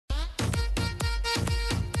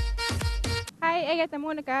jeg heter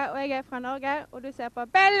Monica, og jeg fra Norge, og du ser på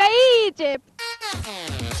Bella Egypt!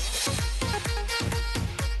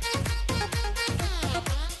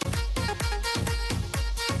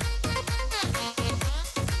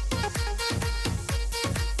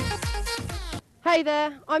 Hey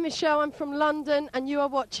there, I'm Michelle, I'm from London, and you are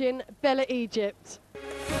watching Bella Egypt.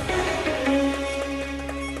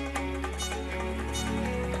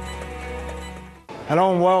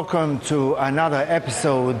 Hello and welcome to another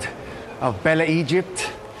episode of Bella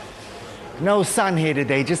Egypt. No sun here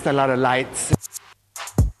today, just a lot of lights.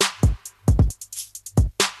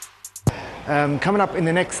 Coming up in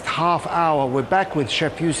the next half hour, we're back with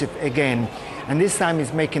Chef Yusuf again, and this time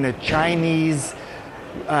he's making a Chinese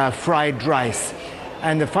fried rice.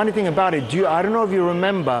 And the funny thing about it, I don't know if you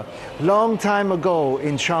remember, long time ago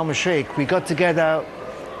in Sharm el-Sheikh, we got together,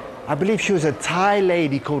 I believe she was a Thai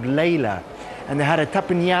lady called Layla, and they had a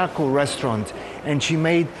teppanyaki restaurant, and she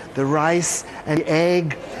made the rice and the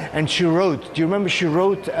egg, and she wrote, do you remember she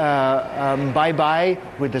wrote bye-bye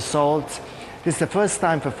with the salt? This is the first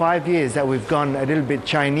time for 5 years that we've gone a little bit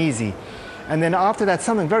Chinesey. And then after that,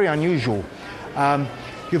 something very unusual.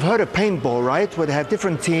 You've heard of paintball, right? Where they have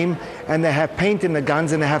different teams and they have paint in the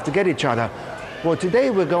guns and they have to get each other. Well, today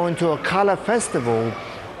we're going to a color festival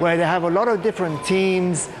where they have a lot of different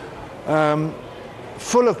teams,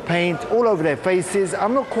 full of paint all over their faces.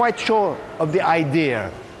 I'm not quite sure of the idea.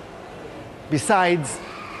 Besides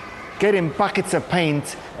getting buckets of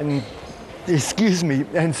paint and, excuse me,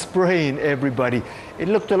 and spraying everybody. It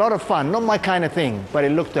looked a lot of fun. Not my kind of thing, but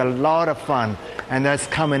it looked a lot of fun. And that's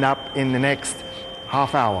coming up in the next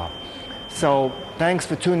half hour. So thanks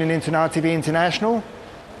for tuning in to Nile TV International.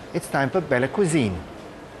 It's time for Bella Cuisine.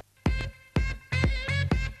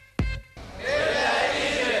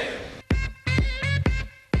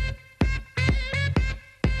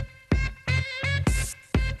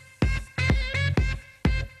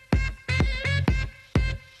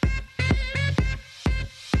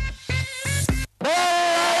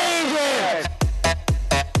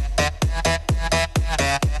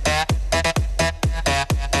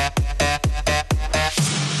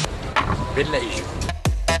 Bella Egypt.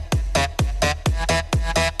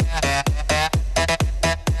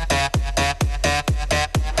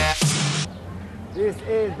 This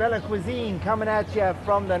is Bella Cuisine coming at you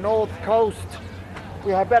from the North Coast.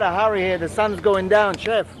 We had better hurry here, the sun's going down,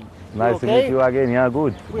 Chef. Nice to meet you again, yeah,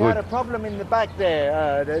 good. We had a problem in the back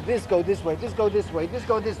there. This go this way, this go this way, this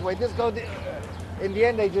go this way, this go this. In the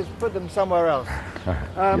end, they just put them somewhere else.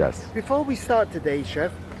 Yes. Before we start today,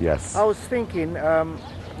 Chef, yes. I was thinking,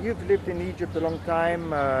 you've lived in Egypt a long time.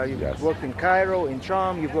 You've Yes. worked in Cairo, in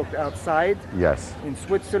Sharm. You've worked outside. Yes. In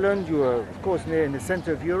Switzerland. You were, of course, near in the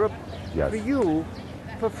center of Europe. Yes. For you,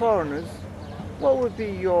 for foreigners, what would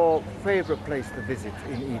be your favorite place to visit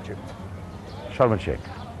in Egypt? Sharm el-Sheikh.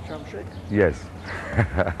 Sharm el-Sheikh? Yes.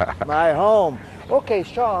 My home. Okay,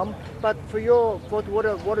 Sharm. But for your,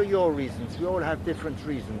 what are your reasons? We all have different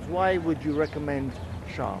reasons. Why would you recommend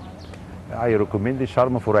Sharm? I recommend the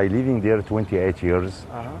Sharm for I living there 28 years,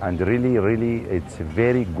 and really it's a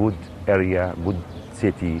very good area, good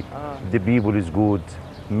city. The people is good,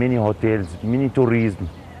 many hotels, many tourism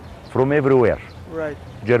from everywhere. Right.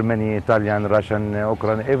 Germany, Italian, Russian,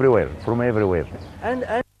 Ukraine, everywhere, from everywhere. And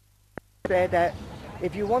that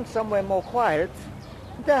if you want somewhere more quiet,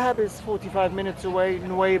 Dahab is 45 minutes away,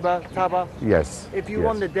 Nuweiba, Taba. Yes. If you yes.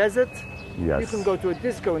 want the desert, yes. you can go to a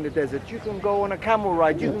disco in the desert. You can go on a camel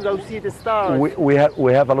ride. You can go see the stars. We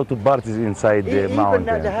have a lot of parties inside the mountain.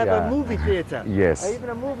 Even they have yeah. a movie theater. Yes. Even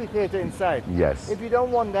a movie theater inside. Yes. If you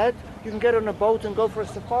don't want that, you can get on a boat and go for a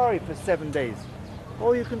safari for 7 days.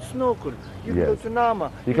 Or you can snorkel. You can go to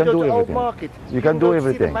Nama. You can go do to everything. Old Market. You can do go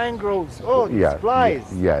everything. See the mangroves. Oh, yeah. flies.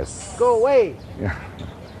 Yes. Go away.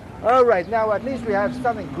 All right, now at least we have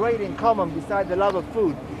something great in common besides the love of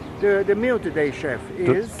food. The meal today, Chef,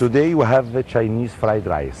 is... Today we have the Chinese fried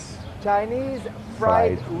rice. Chinese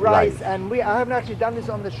fried rice. And I haven't actually done this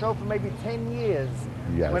on the show for maybe 10 years.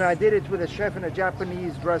 Yes. When I did it with a chef in a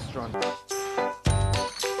Japanese restaurant.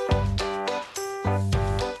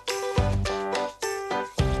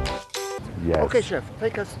 Yes. Okay, Chef,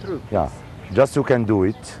 take us through. Yeah, just you can do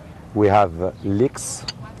it. We have leeks,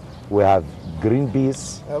 we have green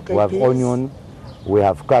peas, Okay, we have peas. onion, we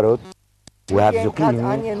have carrot, we have Cut zucchini,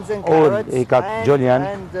 onions and carrots, we cut julienne,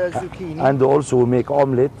 and zucchini. and also we make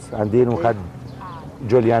omelette, and then we cut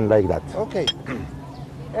julienne like that. Okay.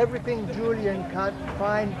 Everything julienne cut,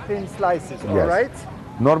 fine, thin slices, all Yes. right?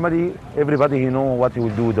 Normally, everybody know what you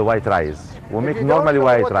will do with the white rice. We If make you normally don't know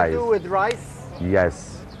white what rice. to do with rice,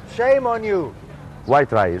 Yes, shame on you.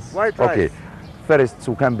 white rice. White Okay, rice. first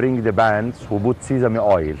we can bring the bands, we put sesame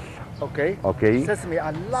oil. Okay. Okay. Sesame,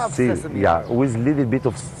 I love sesame Yeah, oil. with little bit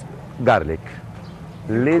of garlic.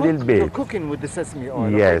 Little You're bit. cooking with the sesame oil.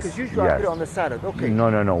 Yes, Because usually I yes. put it on the salad. Okay.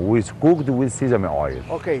 No. It's cooked with sesame oil.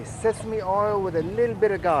 Okay, sesame oil with a little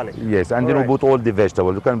bit of garlic. Yes, and then Alright. we put all the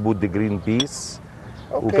vegetables. You can put the green peas.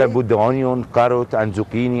 We Okay. can put the onion, carrot, and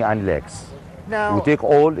zucchini and leeks. Now, We take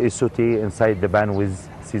all is saute inside the pan with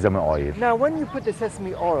sesame oil. now, when you put the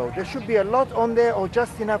sesame oil, there should be a lot on there or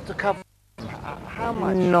just enough to cover. How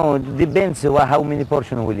much? No, depends how many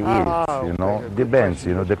portion will eat. You know, okay, good depends. question.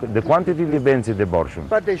 You know, the quantity depends on the portion.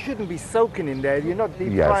 But they shouldn't be soaking in there. You're not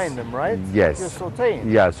deep Yes. frying them, right? Yes. You're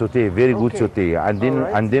sauteing. Yeah, saute, very good Okay. saute,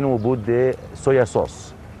 Alright. and then we put the soya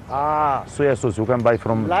sauce. Ah, Soya sauce you can buy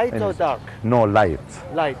from light or dark? No, light.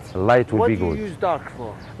 Light. Light will What be do you good. use dark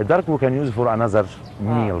for? The dark we can use for another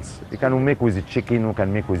meals. You can make with the chicken, we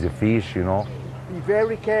can make with the fish, you know. Be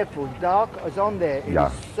very careful. Dark is on there. It is Yeah.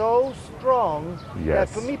 so strong that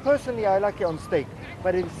Yes. for me personally, I like it on steak.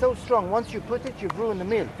 But it's so strong. Once you put it, you've ruined the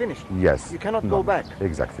meal. Finished. Yes. You cannot No, go back.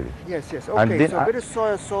 Exactly. Yes, yes. And Okay, then so a bit of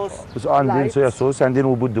soya sauce. So, and then light. soya sauce, and then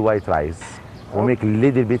we put the white rice. We make a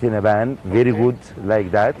little bit in a pan, very Okay. good, like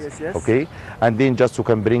that. Yes, yes. Okay, and then just you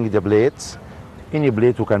can bring the plate. Any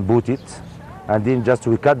plate you can put it, and then just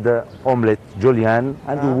we cut the omelette julienne,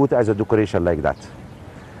 and we put as a decoration like that.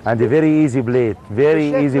 And a very easy plate, very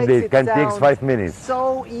The chef easy makes plate, it can take sound 5 minutes.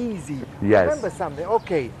 So easy. Yes. Remember something.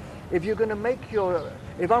 Okay, if you're gonna make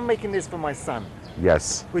if I'm making this for my son,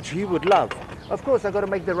 Yes, which he would love, of course I got to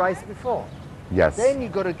make the rice before. yes, Then you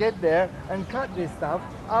got to get there and cut this stuff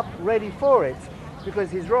up ready for it, because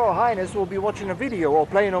His Royal Highness will be watching a video or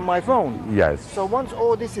playing on my phone. yes. So once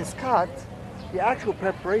all this is cut, the actual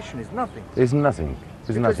preparation is nothing. It's nothing. It's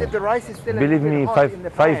Because nothing. if the rice is still a Believe little bit me, hot in the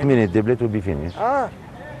five pan, minutes the plate will be finished.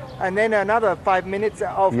 and then another 5 minutes.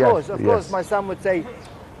 Of Yes, course, yes. my son would say,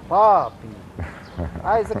 "Papi,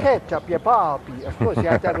 it's a ketchup, yeah, papi." Of course, you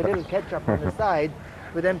have to have a little ketchup on the side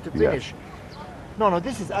for them to Yeah. finish. No,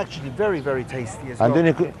 this is actually very, very tasty as And well. then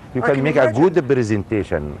you I can can make imagine. a good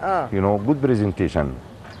presentation. Ah. You know, good presentation.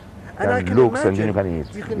 And I And can looks, imagine and then you can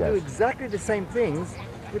eat. you can Yes. do exactly the same things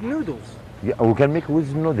with noodles, Yeah, we can make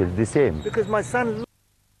with noodles the same. because my son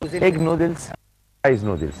loves it. Egg noodles, rice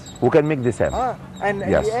noodles. We can make the same. And at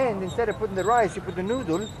Yes. the end, instead of putting the rice, you put the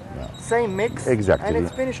noodle, same mix, Exactly. and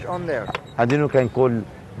it's finished on there. And then you can call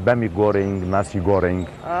bami goreng, nasi goreng,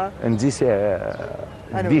 and these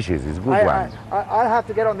Anyway, dishes is good one. I'll have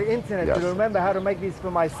to get on the internet Yes. to remember how to make these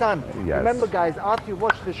for my son. Yes. Remember, guys, after you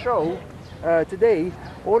watch the show today,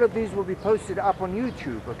 all of these will be posted up on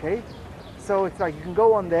YouTube, okay? So it's like you can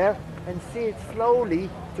go on there and see it slowly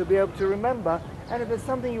to be able to remember. And if there's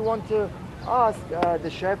something you want to ask the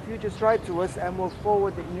chef, you just write to us and we'll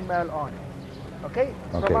forward the email on. Okay?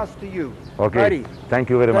 From Okay. us to you. Okay. Righty. Thank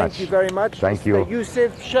you very much. Thank you very much. Thank Mr. you.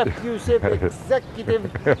 Yusuf, Chef Yusuf, executive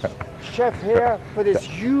chef here for this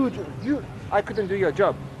huge. I couldn't do your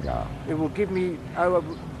job. Yeah. It will give me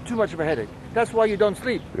too much of a headache. That's why you don't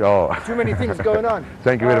sleep. Oh. Too many things going on.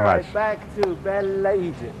 Thank you very All right, much. back to Bella,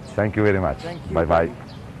 Egypt. Thank you very much. Thank you. Bye bye. buddy.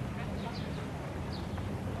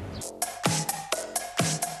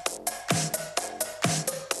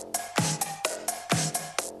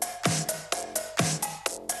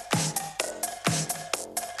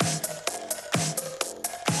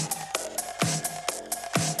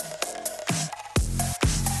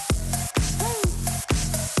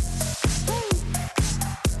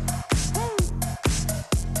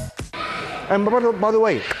 And by the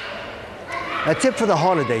way, a tip for the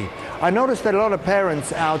holiday. I noticed that a lot of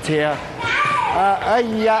parents out here,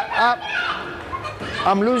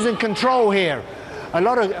 I'm losing control here. A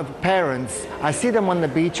lot of parents, I see them on the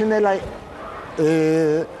beach and they're like,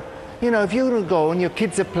 you know, if you're gonna go and your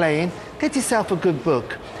kids are playing, get yourself a good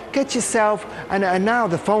book. Get yourself, and now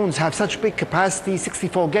the phones have such big capacity,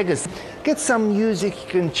 64 gigas. Get some music, you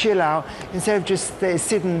can chill out instead of just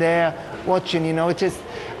sitting there watching, you know. It just,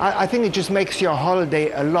 I think it just makes your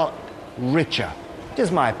holiday a lot richer.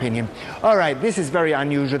 Just my opinion. All right, this is very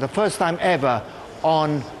unusual. The first time ever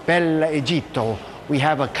on Bella Egitto, we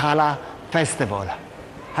have a Kala festival.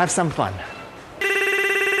 Have some fun.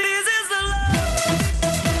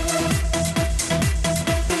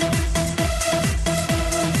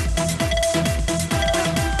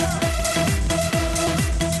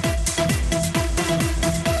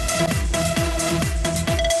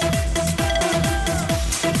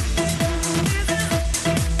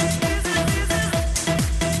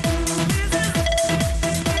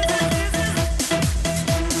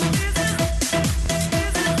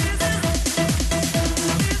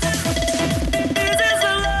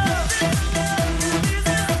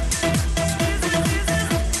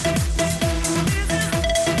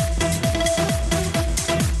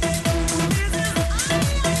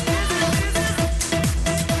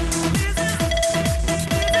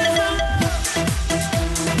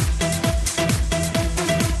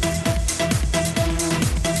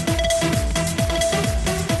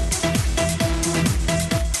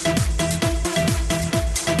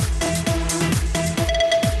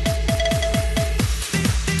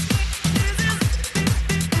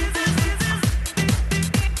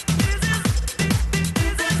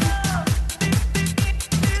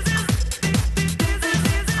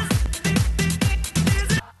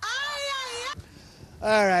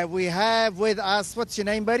 we have with us, what's your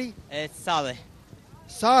name, buddy? It's Saleh.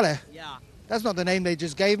 Saleh. Yeah. That's not the name they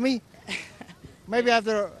just gave me. Maybe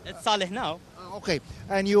after. It's Saleh now. Okay.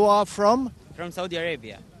 And you are from? From Saudi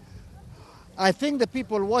Arabia. I think the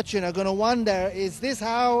people watching are going to wonder, is this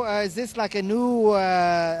like a new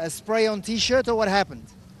spray on t-shirt or what happened?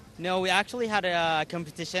 No, we actually had a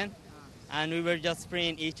competition and we were just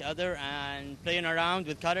spraying each other and playing around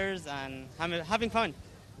with colors and having fun.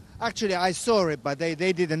 Actually, I saw it, but they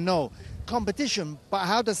didn't know. Competition, but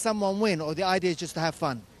how does someone win? Or the idea is just to have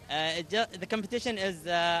fun? The competition is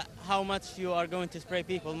how much you are going to spray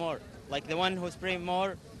people more. Like the one who spray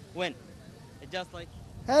more win. It's just like...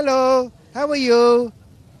 Hello, how are you?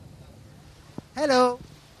 Hello.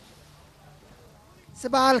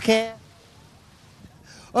 Sabah al-khair.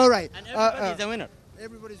 All right. And everybody's a winner.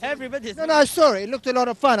 Everybody's No, no, sorry. It looked a lot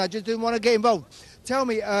of fun. I just didn't want to get involved. Tell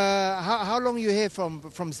me, how long are you here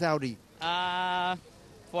from Saudi?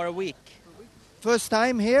 For a week. First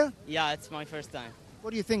time here? Yeah, it's my first time.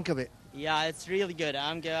 What do you think of it? Yeah, it's really good.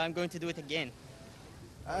 I'm going to do it again.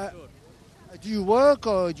 Sure. Do you work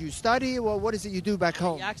or do you study? Or what is it you do back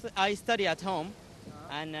home? Yeah, actually, I study at home.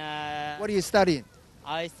 And what are you studying?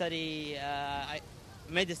 I study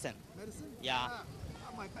medicine. Medicine? Yeah.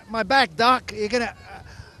 My back, doc. You're gonna.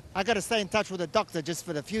 I gotta stay in touch with the doctor just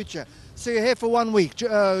for the future. So you're here for 1 week,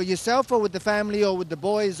 yourself or with the family or with the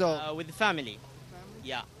boys or? With the family.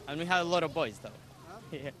 Yeah, and we have a lot of boys though.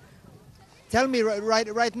 Yeah. Tell me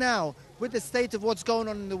right now, with the state of what's going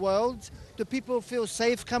on in the world, do people feel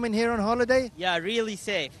safe coming here on holiday? Yeah, really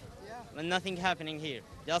safe. Yeah. And nothing happening here.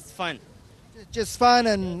 Just fun. Just fun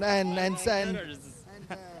and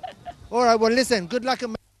all right. Well, listen. Good luck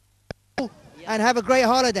and have a great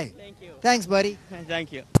holiday. Thank you. Thanks, buddy.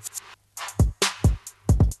 Thank you.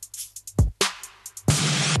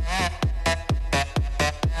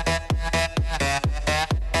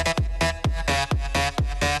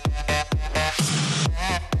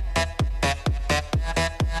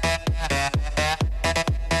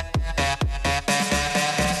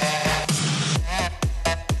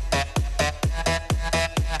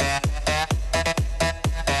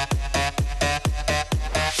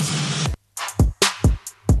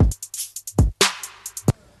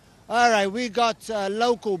 All right, we got a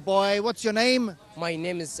local boy. What's your name? My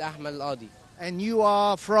name is Ahmed Adi. And you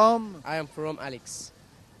are from? I am from Alex.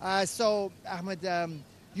 So, Ahmed,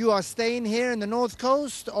 you are staying here in the North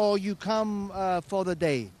Coast or you come for the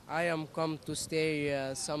day? I am come to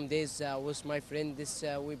stay some days with my friends.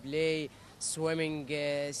 We play swimming,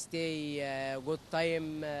 stay good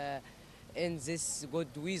time in this good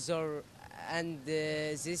weather and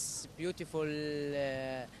this beautiful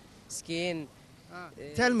skin.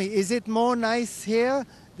 Tell me, is it more nice here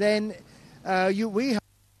than we have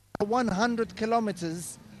 100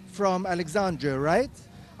 kilometers from Alexandria, right?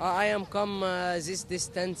 I am come this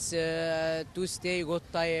distance to stay good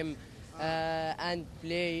time and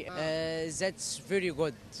play. That's very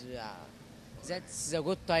good. That's a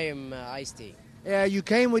good time I stay. You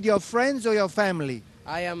came with your friends or your family?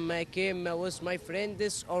 I came with my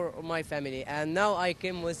friends or my family, and now I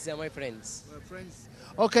came with my friends.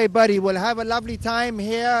 Okay, buddy, we'll have a lovely time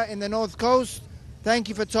here in the North Coast. Thank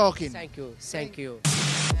you for talking. Thank you. Thank you.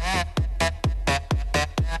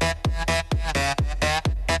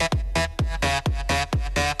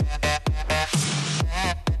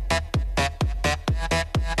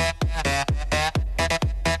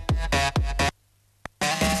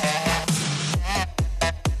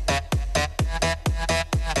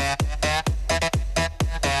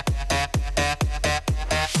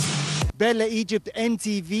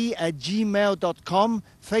 BellaEgyptNTV@gmail.com,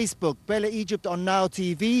 Facebook, Bella Egypt on Nile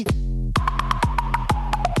TV.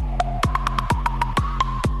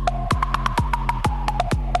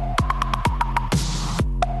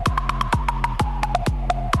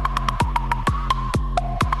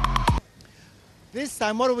 This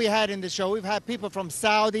time, what have we had in the show? We've had people from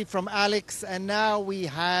Saudi, from Alex, and now we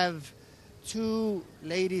have two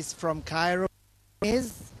ladies from Cairo.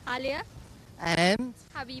 Is Alia. And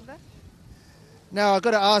Habiba. now I've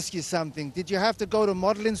got to ask you something. Did you have to go to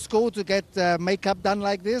modeling school to get makeup done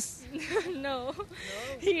like this? No.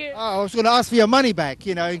 Here. Oh, I was going to ask for your money back,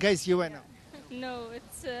 you know, in case you went. No,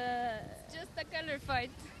 it's just a color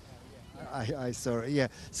fight. I saw it, yeah.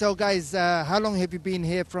 So guys, how long have you been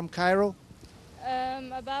here from Cairo?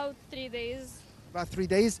 About 3 days. About 3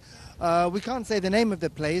 days. We can't say the name of the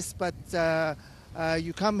place, but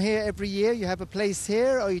you come here every year? You have a place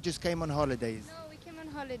here, or you just came on holidays? No, we came on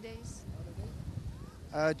holidays.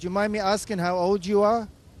 Do you mind me asking how old you are?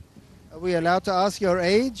 Are we allowed to ask your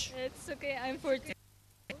age? It's okay, I'm 14.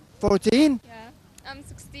 14? Yeah, I'm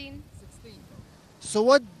 16. So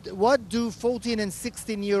what do 14 and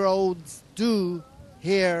 16-year-olds do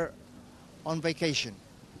here on vacation?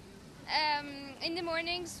 In the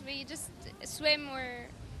mornings, we just swim or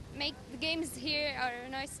make the games here are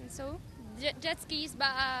nice and so. Jet skis,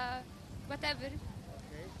 whatever.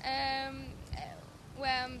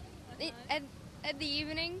 Well, at the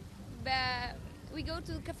evening, we go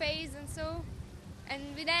to cafes and so, and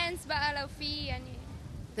we dance بقى لو في يعني.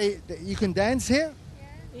 You can dance here?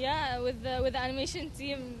 Yeah, with the animation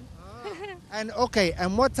team. And okay,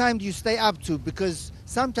 and what time do you stay up to? Because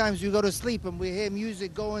sometimes you go to sleep and we hear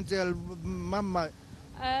music going till mama.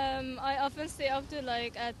 I often stay up to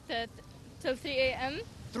like at till 3 a.m.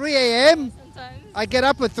 3 a.m.? sometimes. I get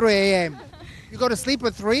up at 3 a.m. You go to sleep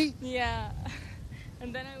at 3? Yeah,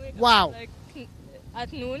 and then I wake Wow. up like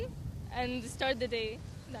at noon and start the day.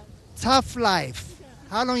 Tough life.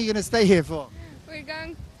 How long are you going to stay here for? We're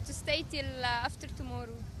going to stay till after tomorrow.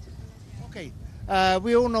 Okay,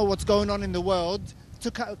 we all know what's going on in the world.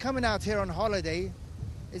 Coming out here on holiday,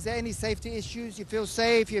 is there any safety issues? You feel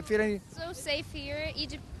safe? You feel any? So safe here.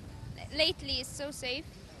 Egypt lately is so safe.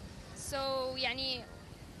 So يعني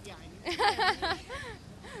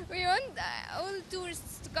we want all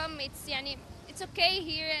tourists to come. It's يعني it's okay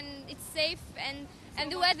here and it's safe and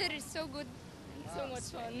the weather is so good. So much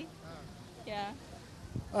fun. Yeah.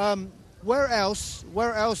 Where else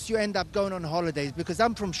you end up going on holidays? Because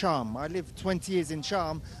I'm from Sharm. I lived 20 years in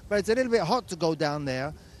Sharm, but it's a little bit hot to go down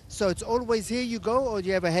there. So it's always here you go, or do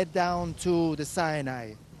you ever head down to the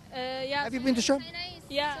Sinai? Yeah. Have you been to Sharm? Sinai is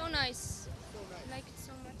Yeah. so nice. I like it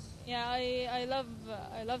so much. Yeah, I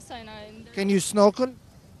love Sinai. And Can you snorkel?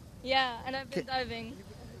 yeah, and I've been diving.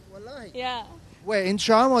 Yeah. Where, in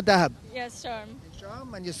Sharm or Dahab? Yes, Sharm. In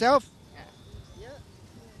Sharm, and yourself? Yeah.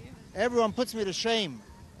 Everyone puts me to shame.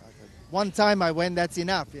 One time I went, that's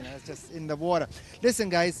enough, it's just in the water. Listen,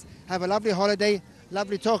 guys, have a lovely holiday,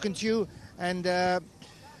 lovely talking to you, and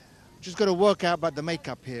just got to work out about the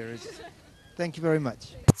makeup here. Thank you very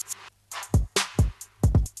much.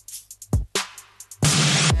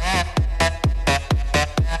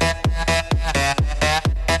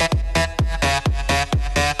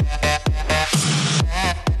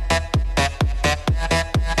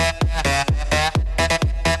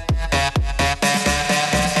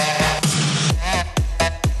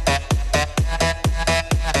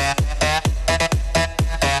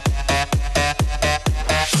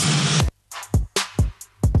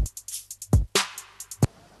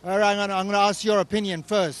 All right, I'm going to ask your opinion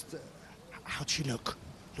first. How'd she look?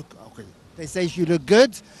 Look, okay. They say she look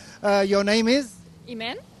good. Your name is?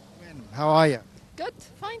 Iman? How are you? Good,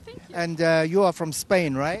 fine, thank you. And you are from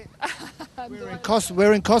Spain, right?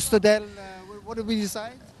 We're in Costa del... what did we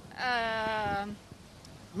decide?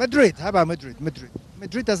 Madrid. How about Madrid?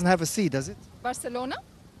 Madrid doesn't have a C, does it? Barcelona?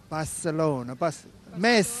 Barcelona.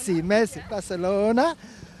 Messi, Barcelona.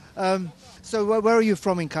 So where are you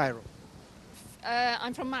from in Cairo?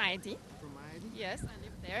 I'm from Maadi. Yes, I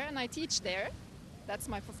live there and I teach there. That's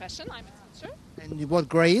my profession, I'm a teacher. And what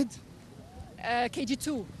grade?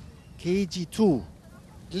 KG2. KG2.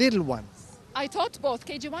 Little ones. I taught both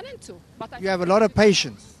KG1 and 2. But You have a lot of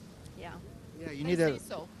patience. Yeah. Yeah, you They need say a...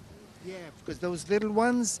 so. Yeah, because those little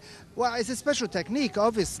ones... Well, it's a special technique,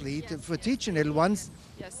 obviously, for teaching little ones.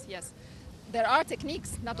 Yes. There are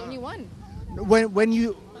techniques, not only one. When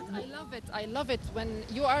you... But I love it when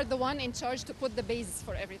you are the one in charge to put the basis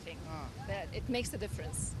for everything. That it makes a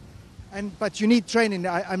difference. But you need training.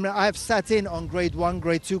 I've sat in on grade 1,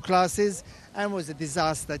 grade 2 classes and was a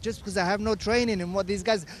disaster. Just because I have no training in what these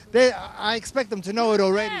guys... I expect them to know it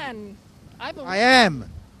already. Man, I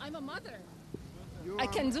am. I'm a mother. I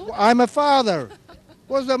can do it. I'm a father.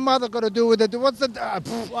 What's the mother got to do with it? What's the...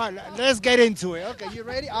 let's get into it. Okay, you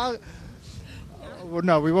ready? Well,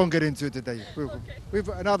 no, we won't get into it today. We've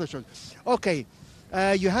another show. Okay,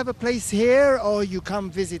 you have a place here or you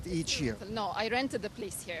come visit each year? No, I rented the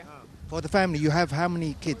place here. For the family, you have how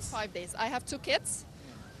many kids? 5 days. I have 2 kids.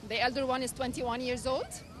 The elder one is 21 years old.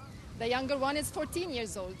 The younger one is 14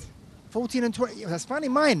 years old. 14 and 20. That's funny.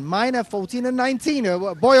 Mine are 14 and 19.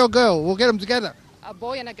 A boy or girl? We'll get them together. A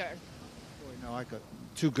boy and a girl. No, I got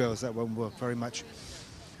 2 girls. That won't work very much.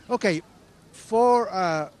 Okay,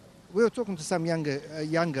 we were talking to some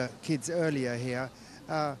younger kids earlier here.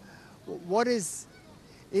 What is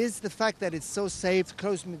the fact that it's so safe,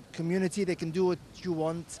 close community, they can do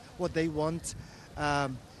what they want.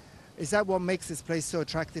 Is that what makes this place so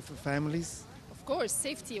attractive for families? Of course,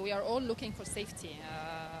 safety. We are all looking for safety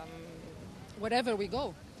wherever we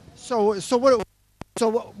go. So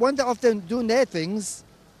when they're often doing their things,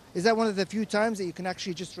 is that one of the few times that you can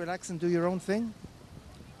actually just relax and do your own thing?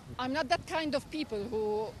 I'm not that kind of people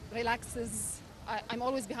who relaxes I'm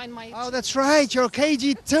always behind my... Oh, that's right. You're a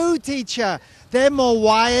KG2 teacher. They're more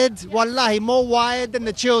wired, wallahi, more wired than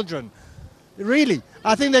the children. Really.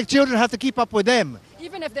 I think the children have to keep up with them.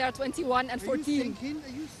 Even if they are 21 and 14. Are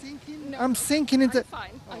you sinking? No, I'm sinking into...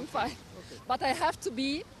 I'm fine. Okay. But I have to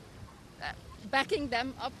be backing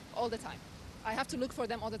them up all the time. I have to look for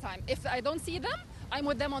them all the time. If I don't see them, I'm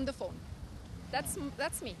with them on the phone.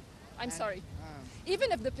 That's me. I'm sorry.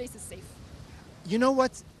 Even if the place is safe. You know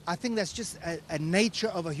what? I think that's just a nature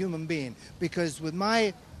of a human being. Because with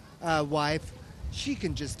my wife, she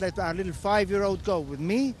can just let our little 5-year-old go. With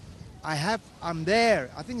me, I'm there.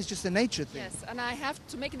 I think it's just a nature thing. Yes, and I have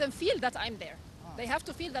to make them feel that I'm there. They have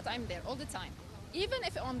to feel that I'm there all the time, even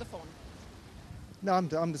if on the phone. No,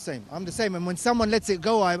 I'm the same. I'm the same. And when someone lets it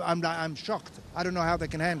go, I'm shocked. I don't know how they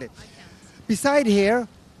can handle it. Beside here,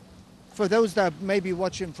 for those that may be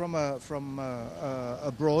watching from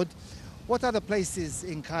abroad, what other places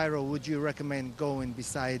in Cairo would you recommend going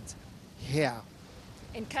besides here?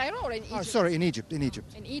 In Cairo or in Egypt? Oh, sorry, in Egypt. In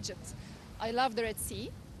Egypt. I love the Red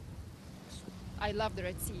Sea.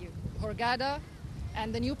 Hurghada,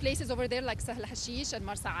 and the new places over there like Sahl Hashish and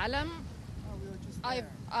Marsa Alam. Oh, we were just there.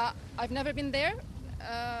 I've never been there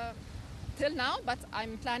till now, but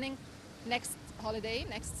I'm planning next holiday,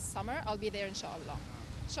 next summer, I'll be there inshallah.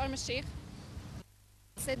 Sharm el-Sheikh,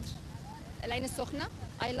 Sidr, Al Ain al-Sukhna.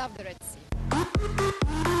 I love the Red Sea.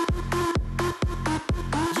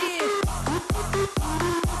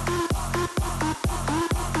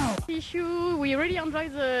 We really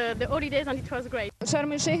enjoyed the holidays and it was great.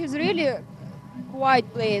 Sharm el-Sheikh is really a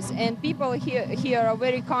quiet place, and people here are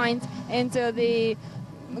very kind, and they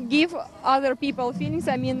give other people feelings,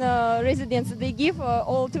 residents, they give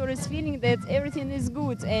all tourists feeling that everything is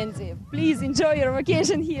good, and please enjoy your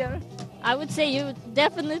vacation here. I would say you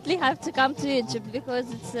definitely have to come to Egypt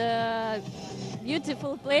because it's a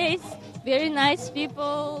beautiful place, very nice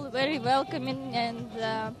people, very welcoming, and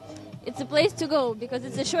it's a place to go because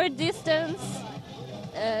it's a short distance,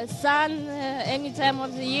 sun any time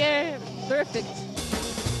of the year, perfect.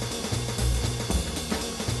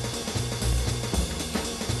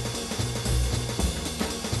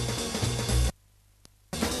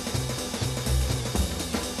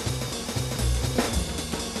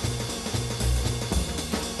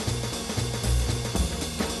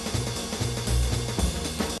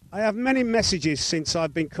 I have many messages since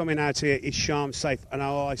I've been coming out here. Is Sharm safe? And I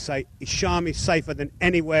always say, Sharm is safer than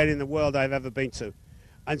anywhere in the world I've ever been to,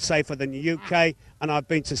 and safer than the UK. And I've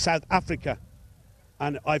been to South Africa,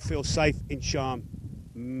 and I feel safe in Sharm,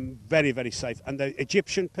 very, very safe. And the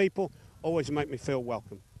Egyptian people always make me feel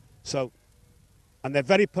welcome. So, and they're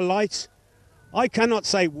very polite. I cannot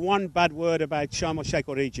say one bad word about Sharm el-Sheikh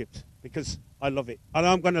or Egypt because I love it, and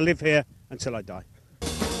I'm going to live here until I die.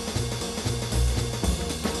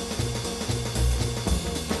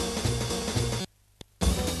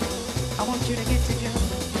 I want you to get together.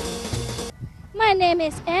 My name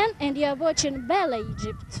is Anne, and you're watching Bella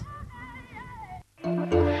Egypt.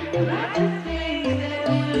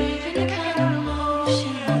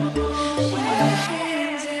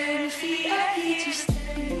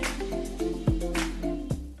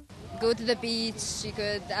 Go to the beach, you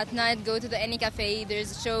could at night go to any cafe,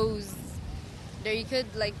 there's shows. There you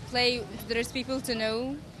could like play, there's people to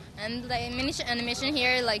know. And like animation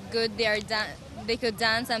here, like good, they could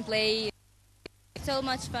dance and play. So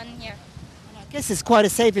much fun here. I guess it's quite a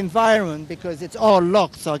safe environment because it's all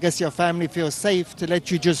locked, so I guess your family feels safe to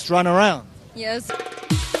let you just run around. Yes.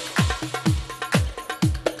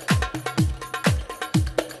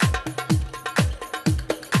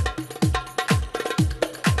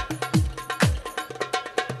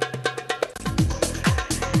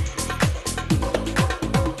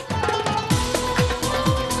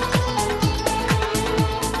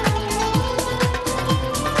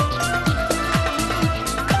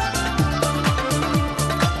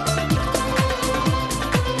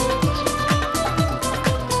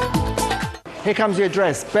 Here comes the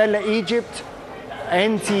address, Bella Egypt,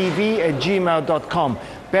 ntv@gmail.com.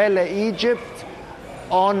 Bella Egypt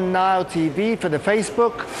on Nile TV for the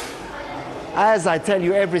Facebook. As I tell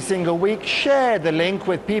you every single week, share the link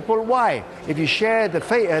with people. Why? If you share the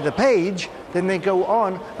page, then they go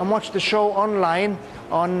on and watch the show online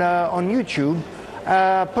on YouTube.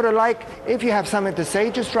 Put a like. If you have something to say,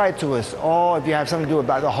 just write to us. Or if you have something to do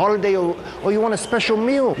about the holiday, or you want a special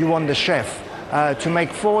meal you want the chef to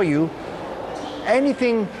make for you,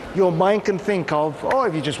 anything your mind can think of, or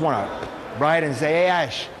if you just want to write and say, hey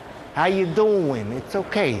Ash, how you doing? It's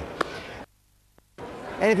okay.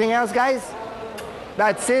 Anything else, guys?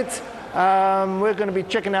 That's it. We're going to be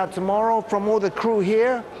checking out tomorrow from all the crew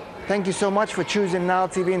here. Thank you so much for choosing Nile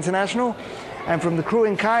TV International. And from the crew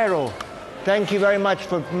in Cairo, thank you very much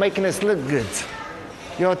for making us look good.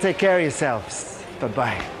 You all take care of yourselves.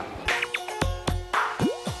 Bye-bye.